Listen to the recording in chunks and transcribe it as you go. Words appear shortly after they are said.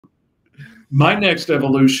My next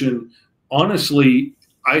evolution, honestly,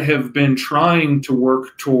 I have been trying to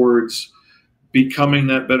work towards becoming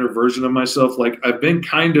that better version of myself. Like I've been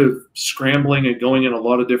kind of scrambling and going in a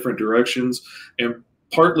lot of different directions, and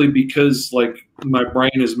partly because like my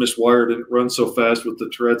brain is miswired and it runs so fast with the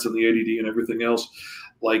Tourette's and the ADD and everything else.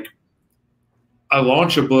 Like I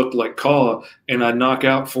launch a book like Kaw and I knock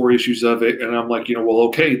out 4 issues of it. And I'm like, well,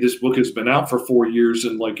 okay, this book has been out for 4 years.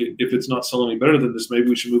 And like, if it's not selling any better than this, maybe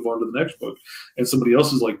we should move on to the next book. And somebody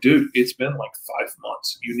else is like, dude, it's been like 5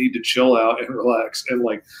 months. You need to chill out and relax and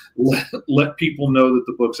like let people know that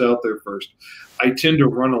the book's out there first. I tend to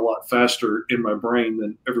run a lot faster in my brain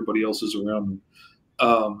than everybody else is around me,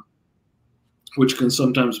 which can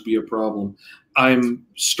sometimes be a problem. I'm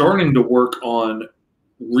starting to work on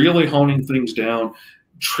really honing things down,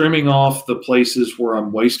 trimming off the places where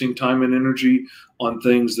I'm wasting time and energy on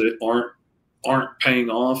things that aren't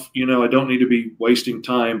paying off. I don't need to be wasting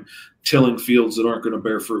time tilling fields that aren't going to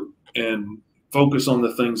bear fruit, and focus on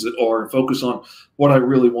the things that are, and focus on what I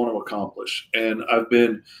really want to accomplish. And I've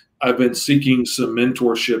been seeking some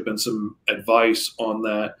mentorship and some advice on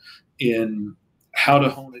that, in how to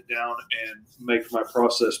hone it down and make my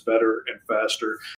process better and faster.